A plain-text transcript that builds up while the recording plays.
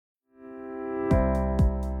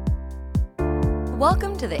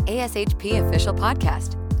Welcome to the ASHP Official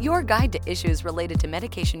Podcast, your guide to issues related to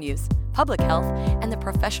medication use, public health, and the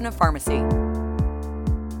profession of pharmacy.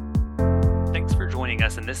 Thanks for joining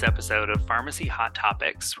us in this episode of Pharmacy Hot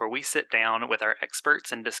Topics, where we sit down with our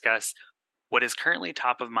experts and discuss what is currently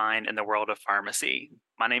top of mind in the world of pharmacy.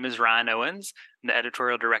 My name is Ryan Owens, I'm the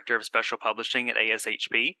Editorial Director of Special Publishing at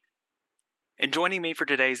ASHP. And joining me for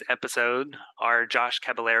today's episode are Josh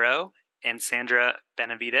Caballero and Sandra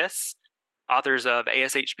Benavides, authors of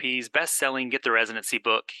ASHP's best-selling Get the Residency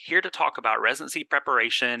book, here to talk about residency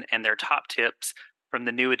preparation and their top tips from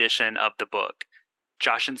the new edition of the book.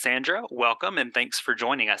 Josh and Sandra, welcome and thanks for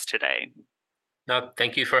joining us today. No,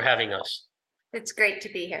 thank you for having us. It's great to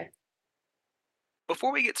be here.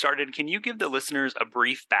 Before we get started, can you give the listeners a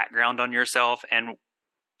brief background on yourself and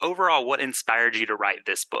overall what inspired you to write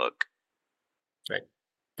this book? Right.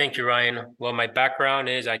 Thank you, Ryan. Well, my background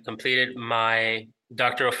is I completed my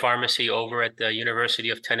Doctor of Pharmacy over at the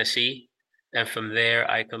University of Tennessee. And from there,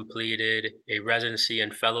 I completed a residency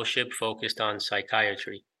and fellowship focused on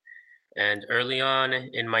psychiatry. And early on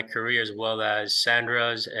in my career, as well as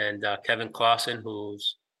Sandra's and Kevin Clausen, who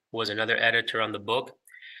was another editor on the book,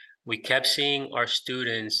 we kept seeing our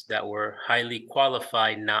students that were highly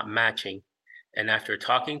qualified not matching. And after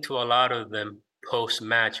talking to a lot of them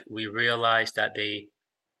post-match, we realized that they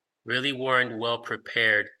really weren't well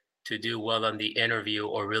prepared to do well on the interview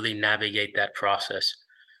or really navigate that process.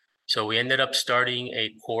 So we ended up starting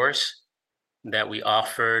a course that we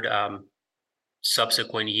offered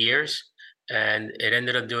subsequent years, and it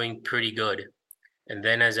ended up doing pretty good. And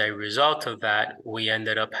then as a result of that, we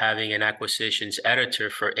ended up having an acquisitions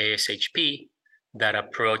editor for ASHP that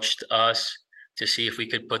approached us to see if we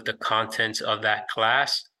could put the contents of that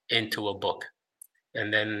class into a book.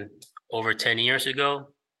 And then over 10 years ago,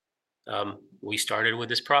 we started with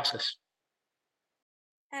this process.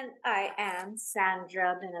 And I am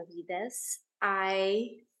Sandra Benavides. I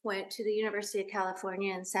went to the University of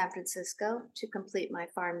California in San Francisco to complete my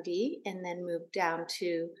PharmD and then moved down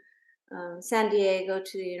to San Diego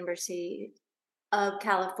to the University of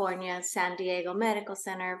California, San Diego Medical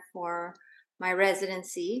Center for my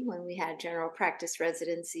residency when we had general practice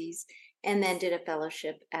residencies, and then did a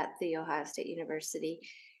fellowship at The Ohio State University.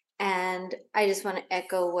 And I just want to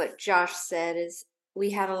echo what Josh said is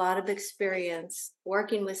we had a lot of experience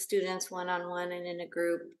working with students one-on-one and in a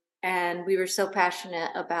group. And we were so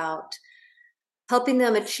passionate about helping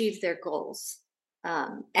them achieve their goals.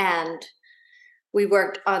 And we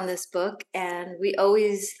worked on this book and we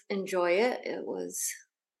always enjoy it. It was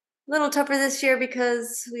a little tougher this year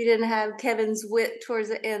because we didn't have Kevin's wit towards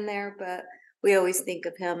the end there, but we always think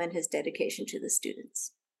of him and his dedication to the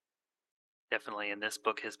students. Definitely, and this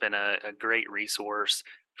book has been a great resource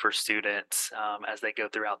for students as they go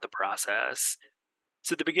throughout the process.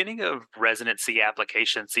 So the beginning of residency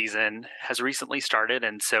application season has recently started,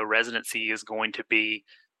 and so residency is going to be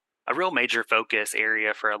a real major focus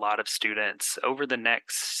area for a lot of students over the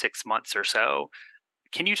next 6 months or so.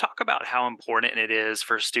 Can you talk about how important it is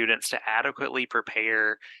for students to adequately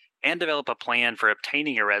prepare and develop a plan for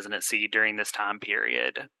obtaining a residency during this time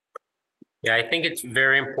period? Yeah, I think it's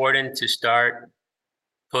very important to start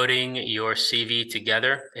putting your CV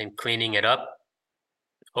together and cleaning it up.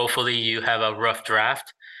 Hopefully you have a rough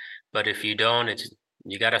draft, but if you don't,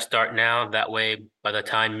 you got to start now. That way, by the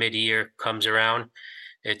time mid-year comes around,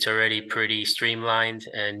 it's already pretty streamlined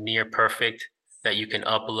and near perfect that you can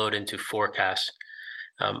upload into Forecast.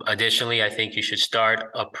 Additionally, I think you should start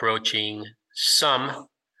approaching some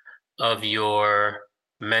of your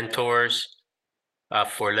mentors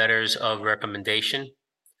for letters of recommendation,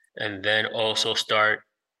 and then also start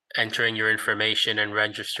entering your information and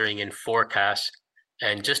registering in Forecast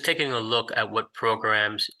and just taking a look at what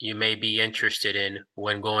programs you may be interested in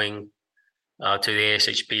when going to the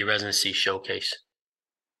ASHP Residency Showcase.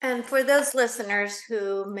 And for those listeners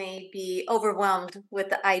who may be overwhelmed with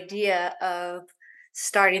the idea of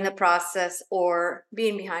starting the process or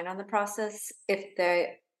being behind on the process, if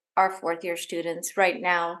they are fourth-year students right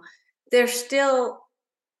now, there's still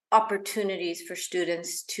opportunities for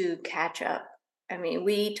students to catch up. I mean,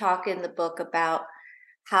 we talk in the book about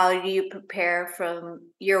how do you prepare from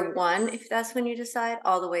year one, if that's when you decide,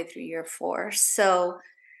 all the way through year 4. So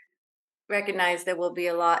recognize there will be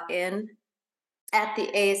a lot at the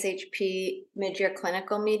ASHP mid-year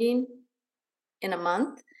clinical meeting in a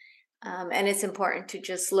month. And it's important to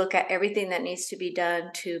just look at everything that needs to be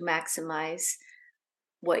done to maximize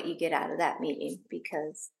what you get out of that meeting,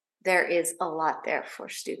 because there is a lot there for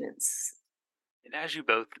students. And as you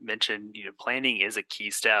both mentioned, planning is a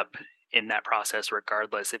key step in that process,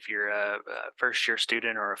 regardless if you're a first-year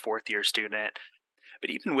student or a fourth-year student. But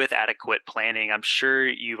even with adequate planning, I'm sure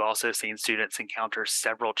you've also seen students encounter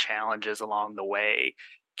several challenges along the way.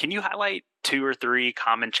 Can you highlight 2 or 3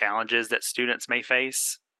 common challenges that students may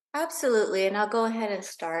face? Absolutely. And I'll go ahead and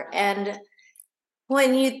start. And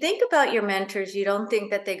when you think about your mentors, you don't think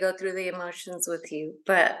that they go through the emotions with you,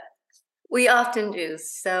 but we often do.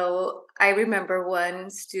 So I remember one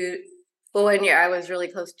year I was really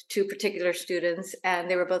close to 2 particular students, and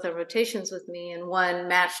they were both on rotations with me, and one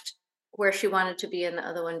matched where she wanted to be, and the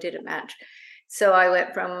other one didn't match. So I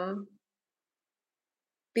went from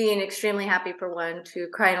being extremely happy for one to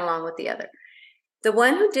crying along with the other. The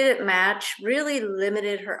one who didn't match really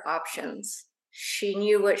limited her options. She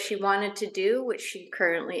knew what she wanted to do, which she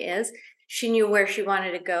currently is. She knew where she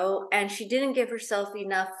wanted to go, and she didn't give herself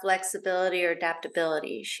enough flexibility or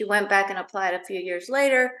adaptability. She went back and applied a few years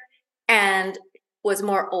later and was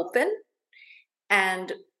more open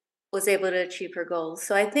and was able to achieve her goals.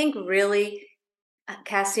 So I think really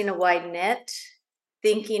casting a wide net,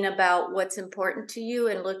 thinking about what's important to you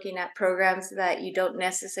and looking at programs that you don't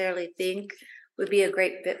necessarily think would be a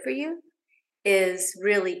great fit for you is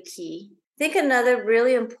really key. I think another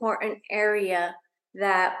really important area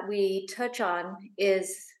that we touch on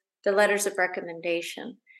is the letters of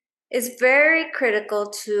recommendation. It's very critical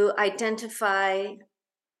to identify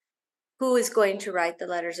who is going to write the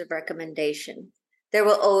letters of recommendation. There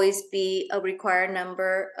will always be a required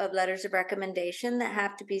number of letters of recommendation that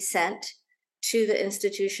have to be sent to the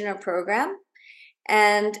institution or program.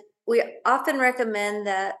 And we often recommend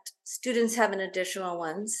that students have an additional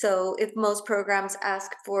one. So if most programs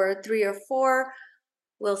ask for 3 or 4,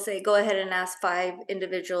 we'll say go ahead and ask 5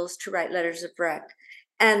 individuals to write letters of rec.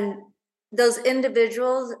 And those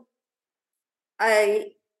individuals,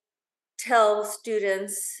 I tell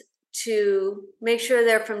students to make sure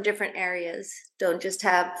they're from different areas. Don't just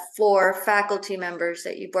have 4 faculty members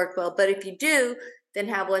that you've worked well, but if you do, then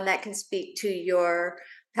have one that can speak to your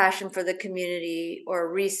passion for the community or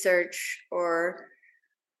research or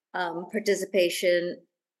participation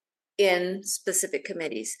in specific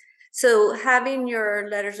committees. So having your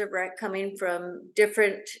letters of rec coming from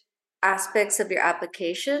different aspects of your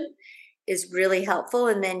application is really helpful.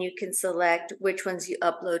 And then you can select which ones you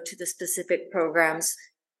upload to the specific programs.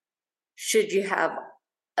 Should you have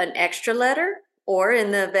an extra letter, or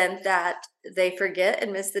in the event that they forget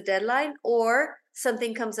and miss the deadline, or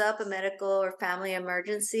something comes up, a medical or family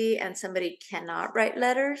emergency, and somebody cannot write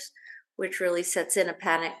letters, which really sets in a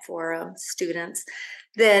panic for students,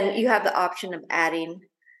 then you have the option of adding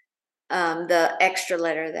the extra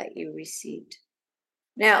letter that you received.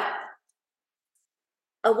 Now,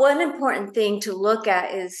 one important thing to look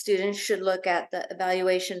at is students should look at the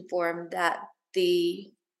evaluation form that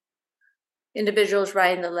the individuals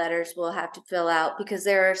writing the letters will have to fill out, because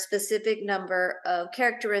there are a specific number of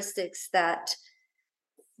characteristics that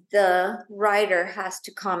the writer has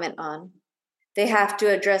to comment on. They have to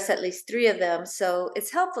address at least 3 of them. So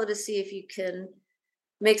it's helpful to see if you can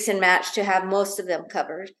mix and match to have most of them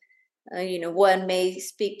covered. One may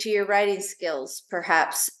speak to your writing skills.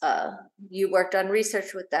 Perhaps you worked on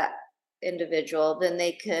research with that individual, then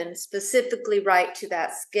they can specifically write to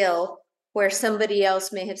that skill, where somebody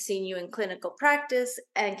else may have seen you in clinical practice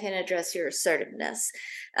and can address your assertiveness.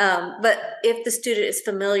 But if the student is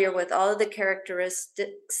familiar with all of the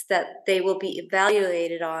characteristics that they will be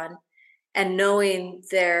evaluated on, and knowing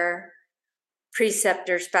their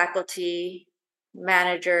preceptors, faculty,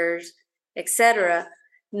 managers, etc.,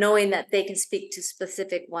 knowing that they can speak to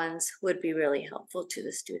specific ones would be really helpful to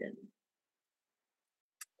the student.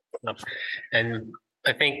 And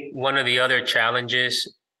I think one of the other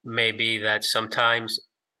challenges may be that sometimes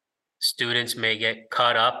students may get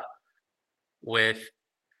caught up with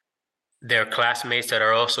their classmates that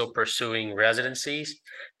are also pursuing residencies,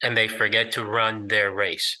 and they forget to run their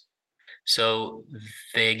race. So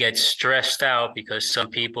they get stressed out because some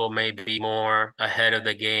people may be more ahead of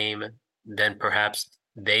the game than perhaps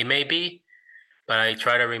they may be. But I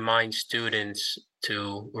try to remind students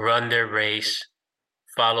to run their race,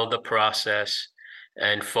 follow the process,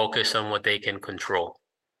 and focus on what they can control.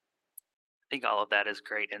 I think all of that is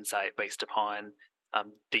great insight based upon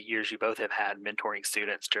the years you both have had mentoring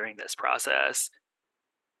students during this process.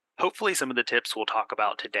 Hopefully, some of the tips we'll talk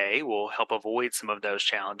about today will help avoid some of those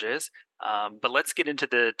challenges. But let's get into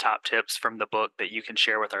the top tips from the book that you can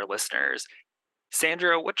share with our listeners.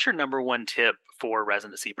 Sandra, what's your number 1 tip for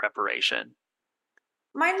residency preparation?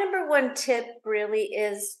 My number 1 tip really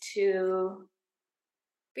is to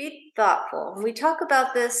be thoughtful. We talk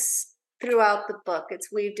about this throughout the book.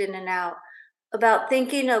 It's weaved in and out, about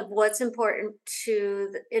thinking of what's important to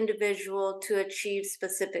the individual to achieve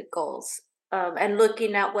specific goals, and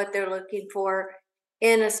looking at what they're looking for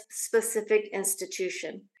in a specific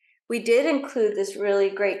institution. We did include this really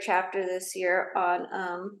great chapter this year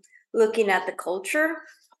on looking at the culture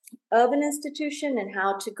of an institution and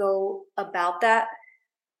how to go about that.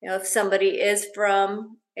 If somebody is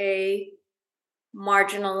from a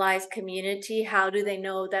marginalized community, how do they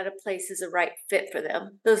know that a place is a right fit for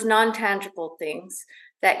them? Those non-tangible things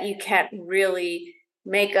that you can't really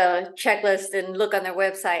make a checklist and look on their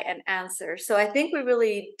website and answer. So I think we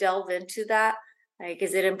really delve into that. Like,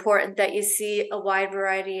 is it important that you see a wide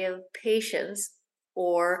variety of patients,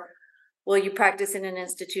 or will you practice in an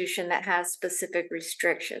institution that has specific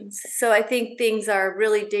restrictions? So I think things are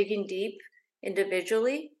really digging deep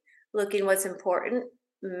individually, looking what's important,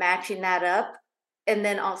 matching that up, and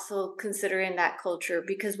then also considering that culture,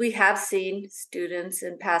 because we have seen students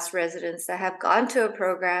and past residents that have gone to a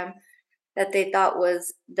program that they thought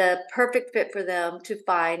was the perfect fit for them, to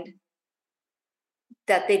find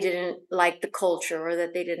that they didn't like the culture, or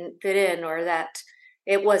that they didn't fit in, or that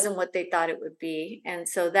it wasn't what they thought it would be. And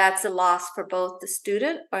so that's a loss for both the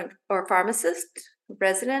student or pharmacist,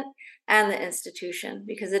 resident, and the institution,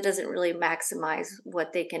 because it doesn't really maximize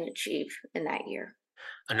what they can achieve in that year.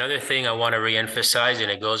 Another thing I want to reemphasize, and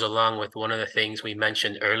it goes along with one of the things we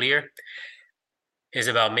mentioned earlier, is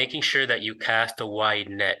about making sure that you cast a wide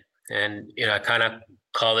net. And, I kind of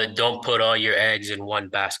call it, don't put all your eggs in one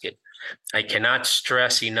basket. I cannot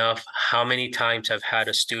stress enough how many times I've had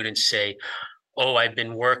a student say, oh, I've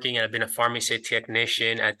been working and I've been a pharmacy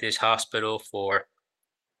technician at this hospital for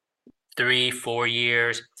 3-4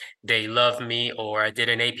 years. They love me. Or I did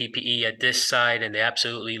an APPE at this site and they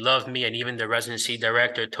absolutely love me. And even the residency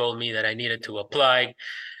director told me that I needed to apply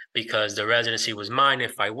because the residency was mine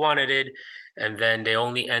if I wanted it. And then they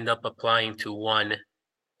only end up applying to one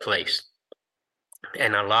place.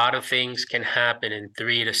 And a lot of things can happen in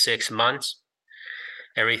 3 to 6 months.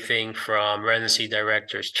 Everything from residency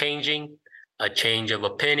directors changing, a change of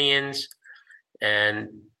opinions, and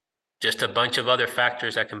just a bunch of other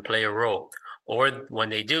factors that can play a role. Or when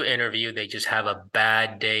they do interview, they just have a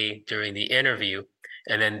bad day during the interview,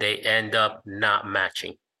 and then they end up not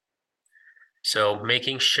matching. So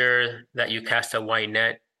making sure that you cast a wide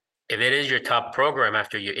net. If it is your top program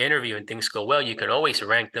after you interview and things go well, you can always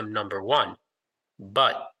rank them number one.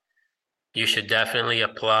 But you should definitely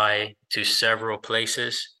apply to several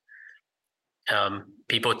places.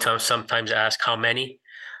 People sometimes ask how many.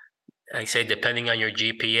 I say depending on your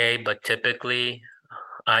GPA, but typically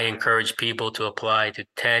I encourage people to apply to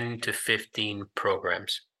 10 to 15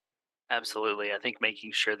 programs. Absolutely. I think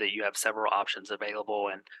making sure that you have several options available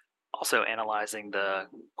and also analyzing the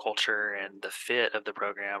culture and the fit of the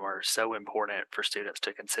program are so important for students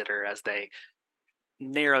to consider as they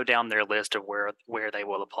narrow down their list of where they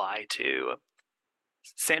will apply to.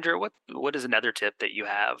 Sandra, what is another tip that you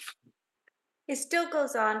have? It still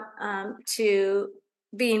goes on to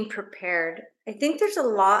being prepared. I think there's a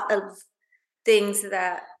lot of things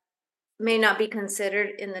that may not be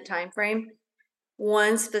considered in the time frame.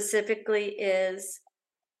 One specifically is,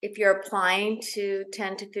 if you're applying to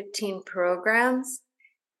 10 to 15 programs,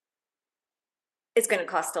 it's going to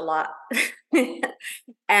cost a lot.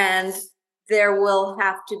 And there will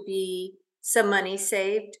have to be some money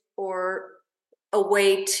saved, or a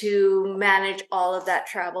way to manage all of that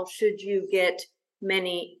travel should you get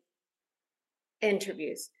many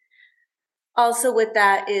interviews. Also with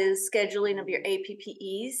that is scheduling of your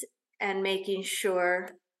APPEs and making sure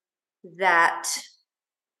that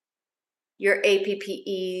your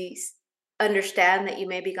APPEs understand that you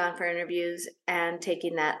may be gone for interviews and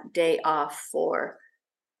taking that day off for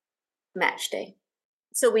match day.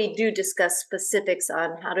 So we do discuss specifics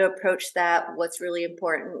on how to approach that, what's really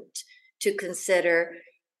important to consider.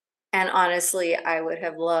 And honestly, I would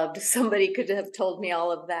have loved somebody could have told me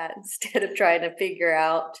all of that instead of trying to figure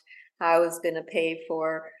out how I was going to pay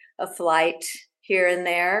for a flight here and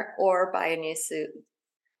there or buy a new suit.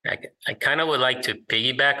 I kind of would like to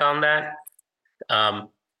piggyback on that.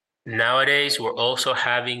 Nowadays, we're also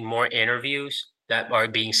having more interviews that are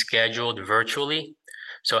being scheduled virtually.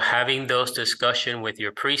 So having those discussions with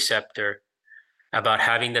your preceptor about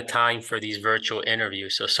having the time for these virtual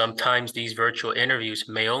interviews. So sometimes these virtual interviews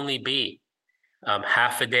may only be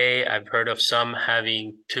half a day. I've heard of some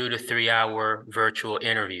having 2 to 3 hour virtual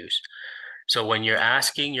interviews. So when you're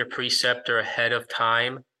asking your preceptor ahead of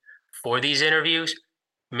time for these interviews,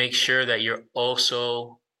 make sure that you're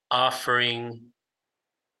also offering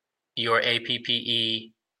your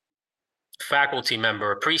APPE faculty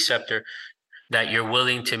member or preceptor that you're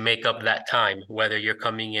willing to make up that time, whether you're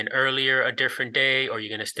coming in earlier a different day or you're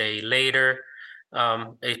going to stay later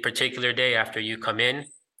a particular day after you come in.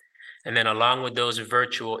 And then along with those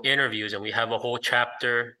virtual interviews, and we have a whole chapter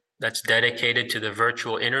chapter that's dedicated to the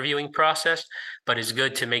virtual interviewing process, but it's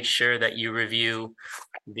good to make sure that you review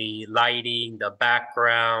the lighting, the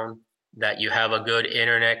background, that you have a good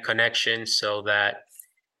internet connection so that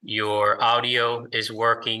your audio is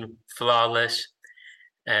working flawless,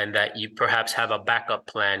 and that you perhaps have a backup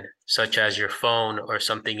plan, such as your phone or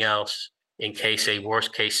something else, in case a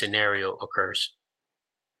worst case scenario occurs.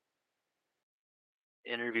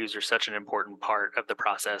 Interviews are such an important part of the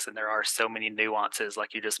process, and there are so many nuances,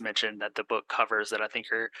 like you just mentioned, that the book covers that I think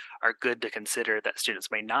are good to consider that students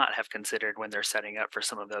may not have considered when they're setting up for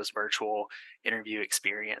some of those virtual interview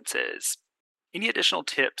experiences. Any additional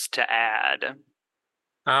tips to add?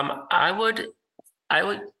 I would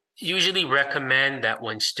usually recommend that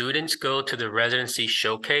when students go to the residency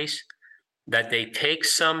showcase, that they take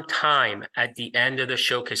some time at the end of the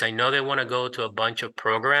showcase. I know they want to go to a bunch of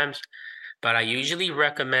programs, but I usually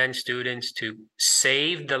recommend students to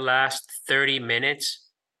save the last 30 minutes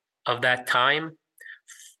of that time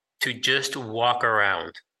to just walk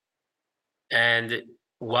around. And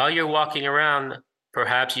while you're walking around,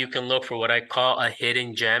 perhaps you can look for what I call a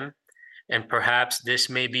hidden gem. And perhaps this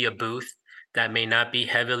may be a booth that may not be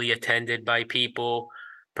heavily attended by people.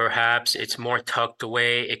 Perhaps it's more tucked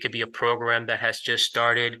away. It could be a program that has just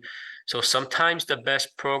started. So sometimes the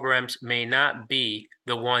best programs may not be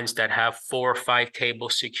the ones that have 4 or 5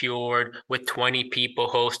 tables secured with 20 people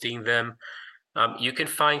hosting them. You can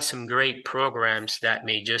find some great programs that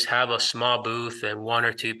may just have a small booth and 1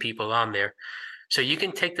 or 2 people on there. So you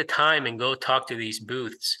can take the time and go talk to these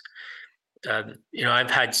booths.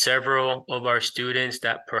 I've had several of our students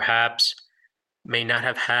that perhaps may not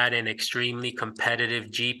have had an extremely competitive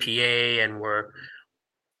GPA and were,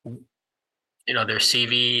 their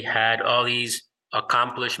CV had all these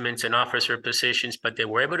accomplishments and officer positions, but they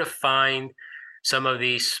were able to find some of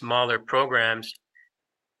these smaller programs.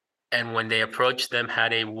 And when they approached them,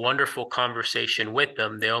 had a wonderful conversation with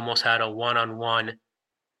them. They almost had a one-on-one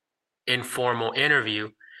informal interview,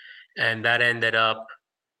 and that ended up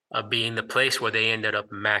being the place where they ended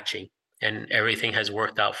up matching, and everything has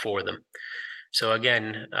worked out for them. So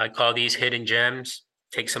again, I call these hidden gems.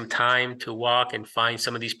 Take some time to walk and find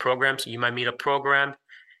some of these programs. You might meet a program,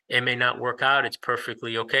 it may not work out, it's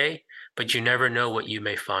perfectly okay, but you never know what you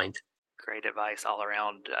may find. Great advice all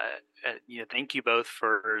around. Thank you both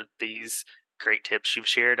for these great tips you've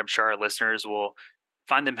shared. I'm sure our listeners will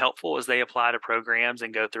find them helpful as they apply to programs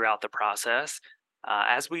and go throughout the process.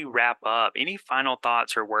 As we wrap up, any final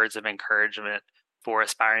thoughts or words of encouragement for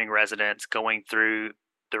aspiring residents going through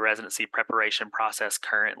the residency preparation process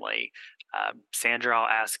currently? Sandra, I'll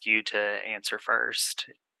ask you to answer first.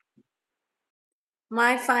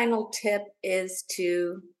 My final tip is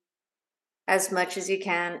to, as much as you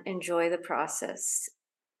can, enjoy the process.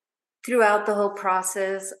 Throughout the whole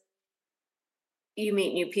process, you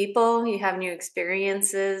meet new people, you have new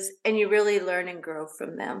experiences, and you really learn and grow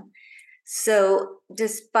from them. So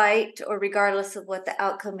despite or regardless of what the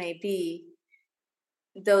outcome may be,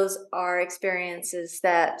 those are experiences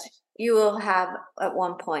that you will have at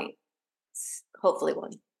one point, hopefully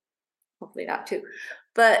one, hopefully not two,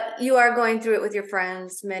 but you are going through it with your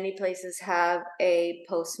friends. Many places have a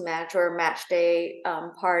post-match or match day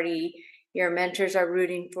party. Your mentors are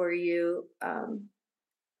rooting for you.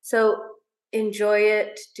 So enjoy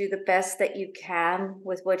it, do the best that you can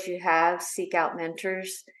with what you have, seek out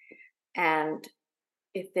mentors. And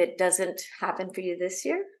if it doesn't happen for you this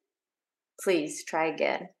year, please try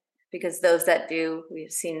again, because those that do, we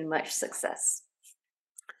have seen much success.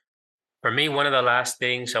 For me, one of the last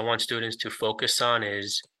things I want students to focus on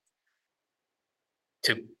is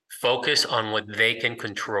to focus on what they can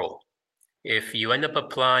control. If you end up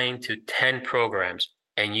applying to 10 programs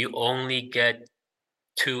and you only get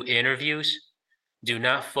 2 interviews, do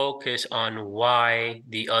not focus on why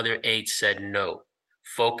the other 8 said no.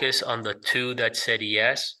 Focus on the 2 that said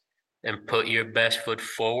yes and put your best foot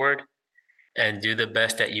forward and do the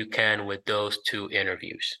best that you can with those 2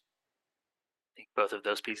 interviews. I think both of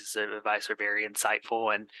those pieces of advice are very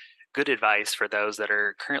insightful and good advice for those that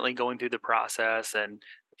are currently going through the process and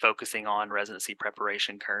focusing on residency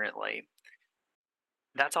preparation currently.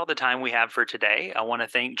 That's all the time we have for today. I want to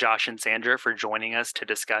thank Josh and Sandra for joining us to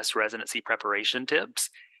discuss residency preparation tips.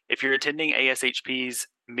 If you're attending ASHP's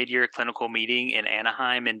mid-year clinical meeting in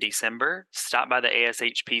Anaheim in December, stop by the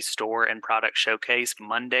ASHP store and product showcase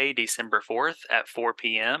Monday, December 4th at 4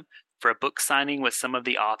 p.m. for a book signing with some of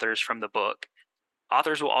the authors from the book.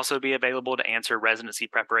 Authors will also be available to answer residency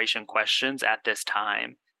preparation questions at this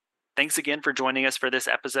time. Thanks again for joining us for this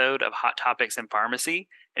episode of Hot Topics in Pharmacy.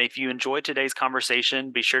 And if you enjoyed today's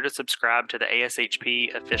conversation, be sure to subscribe to the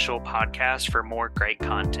ASHP official podcast for more great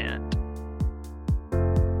content.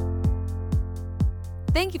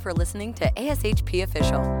 Thank you for listening to ASHP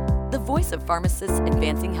Official, the voice of pharmacists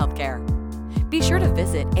advancing healthcare. Be sure to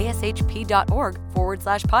visit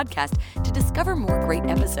ashp.org/podcast to discover more great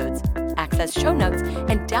episodes, access show notes,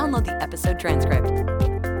 and download the episode transcript.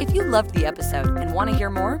 If you loved the episode and want to hear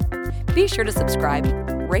more, be sure to subscribe,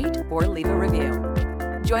 rate, or leave a review.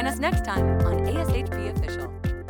 Join us next time on ASHP Official.